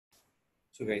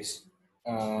So guys,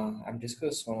 I'm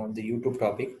discussing on the YouTube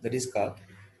topic that is called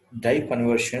drive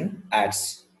conversion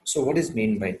ads. So what is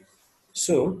mean by?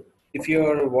 So if you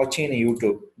are watching a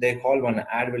YouTube, they call one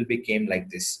ad will be came like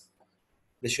this.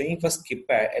 The showing for skip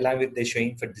ad along with the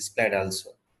showing for display ad also.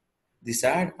 This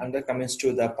ad under comes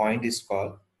to the point is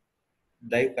called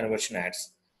drive conversion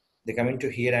ads. They coming to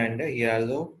here and here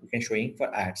also we can showing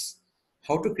for ads.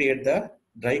 How to create the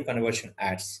drive conversion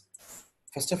ads?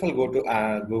 First of all, go to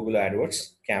Google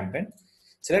AdWords campaign.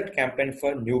 Select campaign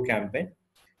for new campaign.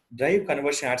 Drive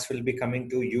conversion ads will be coming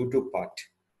to YouTube part.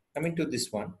 Coming to this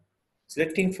one,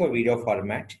 selecting for video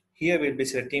format. Here we'll be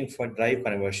selecting for drive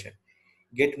conversion.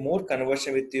 Get more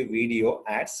conversion with your video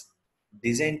ads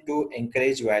designed to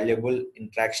encourage valuable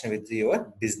interaction with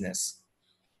your business.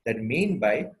 That mean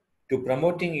by to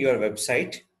promoting your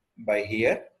website by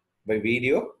here, by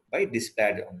video, by display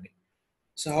ad only.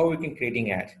 So how we can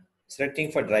creating ad?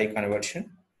 Selecting for drive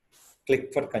conversion,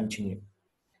 click for continue.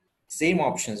 Same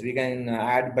options we can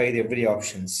add by every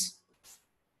options.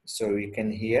 So we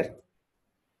can here.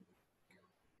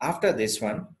 After this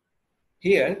one,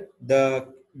 here the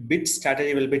bid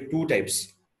strategy will be two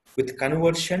types with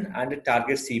conversion and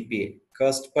target CPA,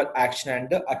 cost per action and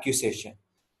the accusation.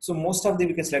 So most of the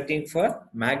we can selecting for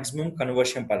maximum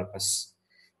conversion purpose.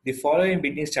 The following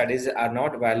bidding strategies are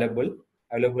not available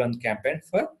on campaign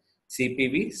for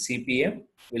CPV, CPM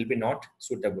will be not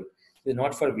suitable. This is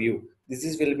not for view. This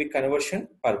is will be conversion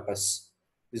purpose.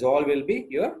 This all will be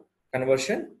your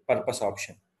conversion purpose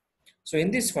option. So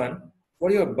in this one,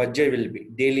 what your budget will be,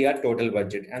 daily or total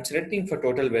budget. I'm selecting for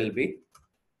total will be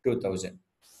 2000.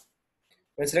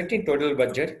 When selecting total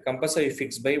budget, compulsory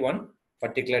fixed by one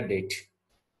particular date.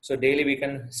 So daily we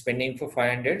can spending for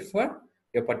 500 for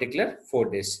a particular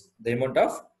 4 days. The amount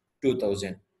of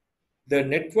 2000. The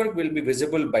network will be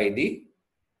visible by the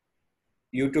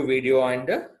YouTube video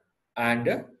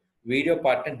and video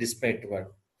partner display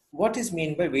network. What is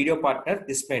mean by video partner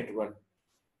display network?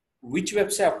 Which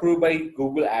website approved by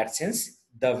Google AdSense,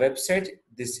 the website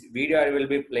this video ad will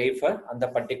be played for on the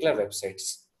particular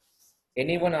websites.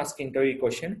 Anyone ask interview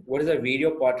question, what is the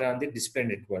video partner on the display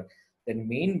network? Then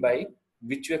mean by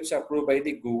which website approved by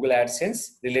the Google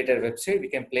AdSense related website we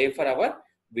can play for our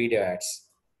video ads.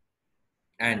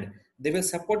 And they will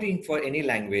support you for any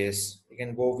languages. You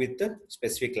can go with the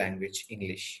specific language,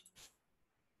 English.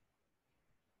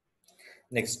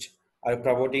 Next, are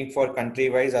promoting for country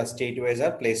wise or state wise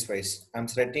or place wise. I'm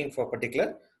selecting for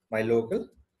particular my local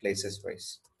places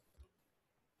wise.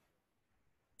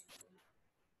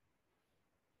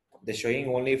 They're showing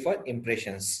only for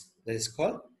impressions. This is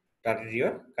called target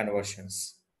your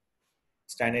conversions.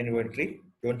 Standard inventory,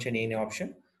 don't change any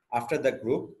option. After the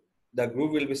group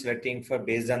will be selecting for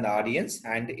based on the audience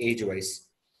and age wise.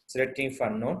 Selecting for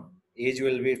unknown, age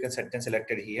will be certain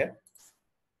selected here.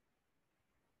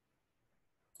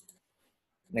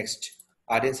 Next,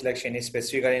 audience selection is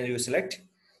specific audience you select.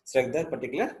 Select the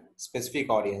particular specific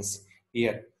audience.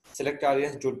 Here, select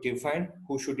audience to define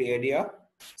who should area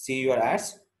see your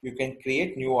ads. You can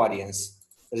create new audience.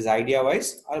 That is idea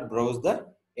wise or browse the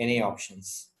any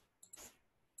options.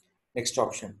 Next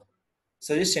option,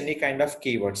 suggest any kind of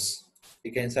keywords.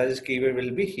 You can suggest keyword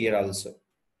will be here also.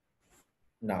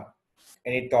 Now,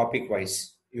 any topic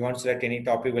wise, you want to select any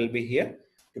topic will be here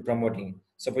to promoting.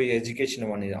 Suppose education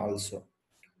one is also.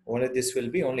 Only this will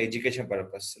be only education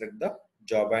purpose. Select the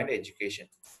job and education.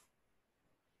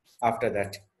 After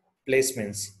that,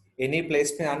 placements. Any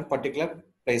placement on particular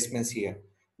placements here.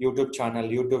 YouTube channel,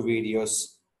 YouTube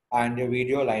videos, and your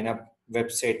video lineup,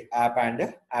 website, app,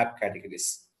 and app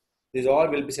categories. These all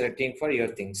will be selecting for your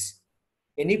things.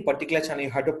 Any particular channel you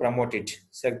have to promote it.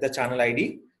 Select the channel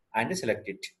ID and select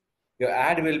it. Your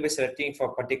ad will be selecting for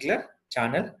particular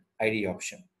channel ID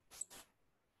option.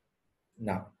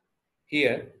 Now,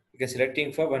 here you can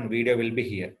selecting for one video will be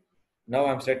here. Now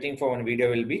I'm selecting for one video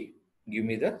will be give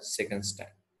me the second time.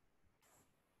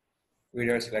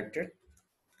 Video selected,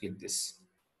 click this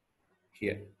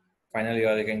here. Finally,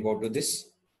 you can go to this.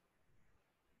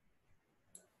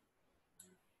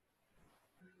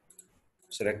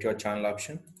 Select your channel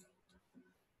option,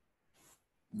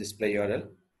 display URL,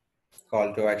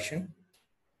 call to action.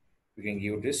 You can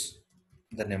give this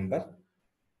the number.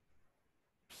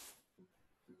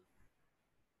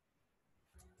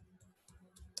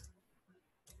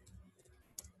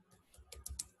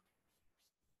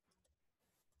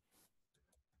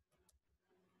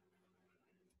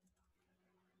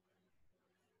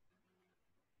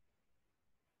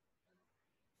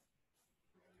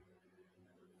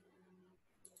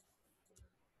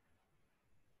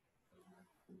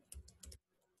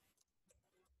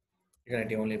 You can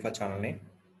write only for channel name.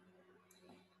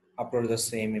 upload the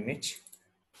same image.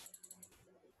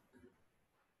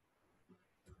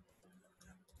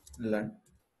 Learn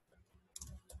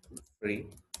free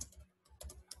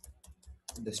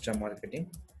digital marketing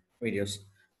videos.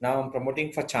 Now I'm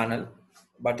promoting for channel,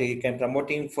 but you can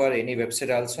promoting for any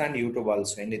website also and YouTube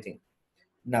also, anything.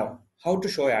 Now, how to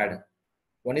show ad?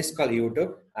 One is called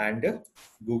YouTube and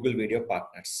Google Video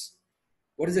Partners.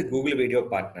 What is a Google Video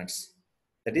Partners?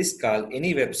 That is called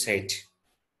any website.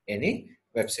 Any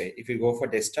website. If you go for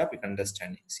desktop, you can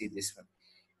understand. See this one.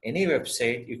 Any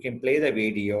website, you can play the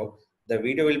video. The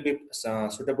video will be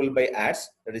suitable by ads.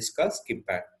 That is called skip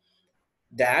ad.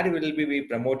 The ad will be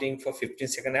promoting for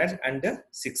 15-second ads and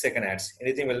 6-second ads.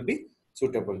 Anything will be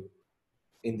suitable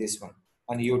in this one.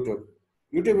 On YouTube.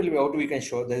 YouTube will be out, we can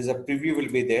show there is a preview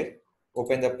will be there.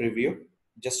 Open the preview.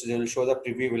 Just they will show the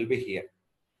preview will be here.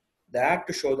 The ad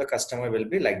to show the customer will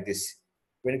be like this.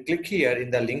 When you click here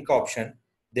in the link option,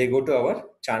 they go to our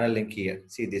channel link here.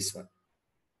 See this one.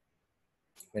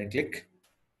 When you click,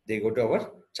 they go to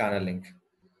our channel link.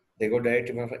 They go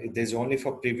directly. This is only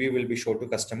for preview will be shown to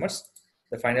customers.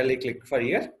 They finally click for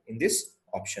here in this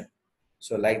option.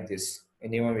 So like this,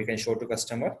 anyone we can show to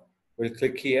customer will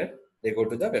click here. They go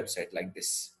to the website like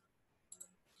this.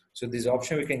 So this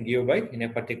option we can give by in a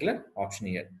particular option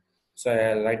here. So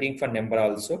writing for number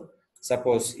also.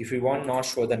 Suppose if you want not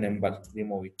show the number,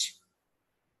 remove it.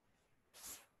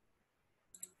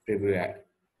 Preview ad.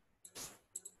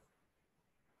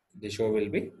 The show will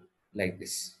be like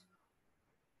this.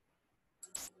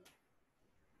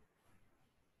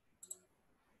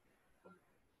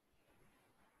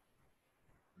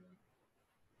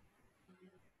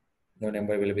 No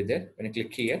number will be there. When you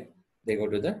click here, they go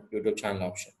to the YouTube channel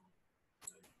option.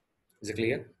 Is it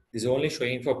clear? This is only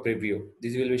showing for preview.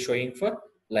 This will be showing for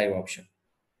live option.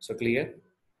 So clear?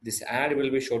 This ad will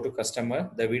be shown to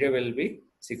customer. The video will be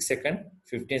 6 seconds,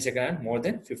 15 seconds, and more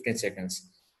than 15 seconds.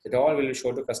 It all will be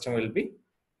shown to customer will be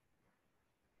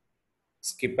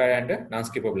skip ad and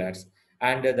non-skippable ads.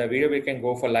 And the video we can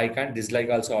go for like and dislike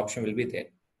also option will be there.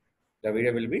 The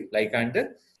video will be like and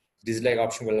dislike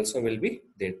option will also will be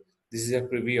there. This is a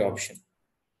preview option.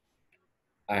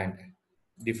 And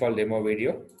default demo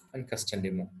video and custom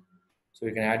demo. So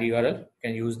you can add URL, you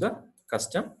can use the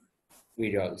custom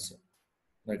video also.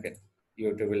 Okay,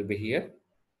 YouTube will be here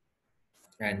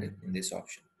and in this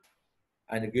option.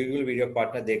 And Google Video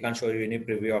Partner, they can show you any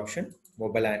preview option,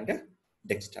 mobile and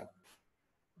desktop.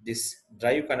 This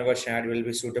drive conversion ad will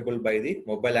be suitable by the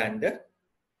mobile and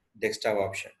desktop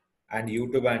option, and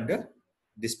YouTube and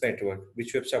display network,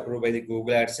 which webs approved by the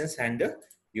Google AdSense and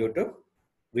YouTube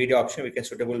video option we can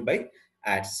suitable by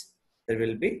ads. There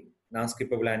will be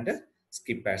non-skippable and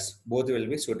skip ads. Both will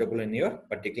be suitable in your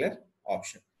particular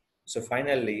option. So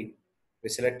finally, we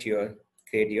select your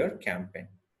create your campaign.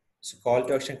 So call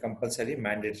to action compulsory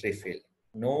mandatory field.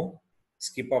 No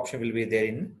skip option will be there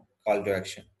in call to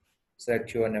action.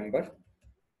 Select your number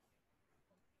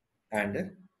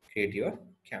and create your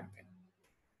campaign.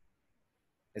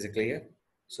 Is it clear?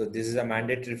 So this is a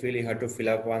mandatory field you have to fill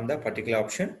up on the particular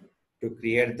option to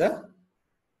create the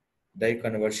drive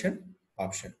conversion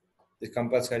option. This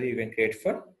compulsory you can create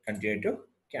for continue to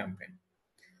campaign.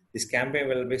 This campaign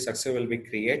will be successful will be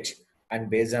create, and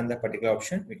based on the particular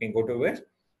option we can go to where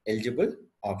eligible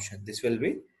option. This will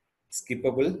be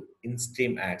skippable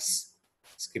in-stream ads.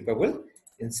 Skippable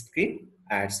in-stream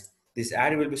ads. This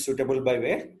ad will be suitable by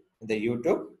where the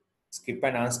YouTube skip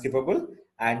and unskippable,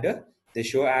 and the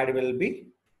show ad will be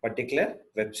particular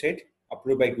website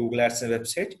approved by Google AdSense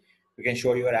website. You can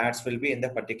show your ads will be in the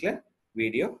particular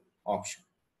video option.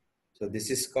 So this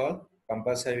is called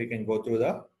compulsory. We can go through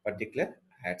the particular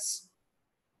ads.